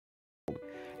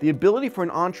The ability for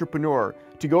an entrepreneur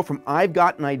to go from I've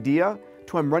got an idea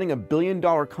to I'm running $1 billion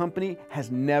company has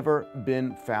never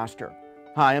been faster.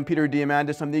 Hi, I'm Peter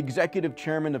Diamandis. I'm the Executive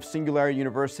Chairman of Singularity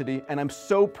University, and I'm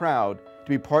so proud to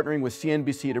be partnering with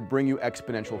CNBC to bring you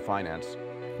Exponential Finance.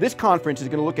 This conference is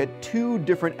going to look at two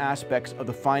different aspects of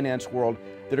the finance world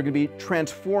that are going to be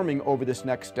transforming over this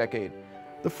next decade.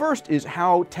 The first is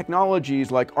how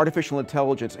technologies like artificial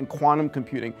intelligence and quantum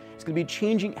computing is going to be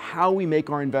changing how we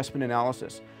make our investment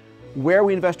analysis, where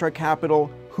we invest our capital,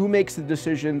 who makes the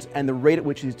decisions, and the rate at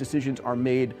which these decisions are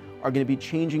made are going to be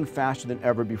changing faster than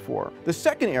ever before. The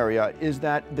second area is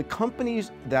that the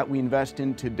companies that we invest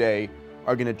in today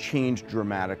are going to change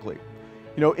dramatically.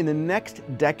 You know, in the next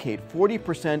decade,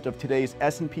 40% of today's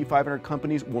S&P 500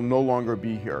 companies will no longer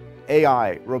be here.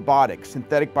 AI, robotics,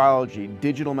 synthetic biology,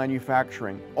 digital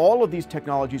manufacturing, all of these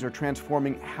technologies are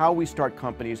transforming how we start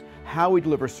companies, how we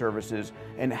deliver services,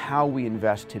 and how we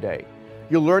invest today.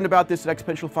 You'll learn about this at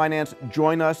Exponential Finance.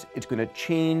 Join us. It's going to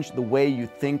change the way you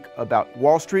think about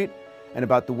Wall Street and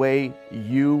about the way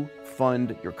you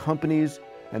fund your companies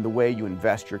and the way you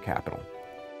invest your capital.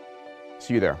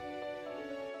 See you there.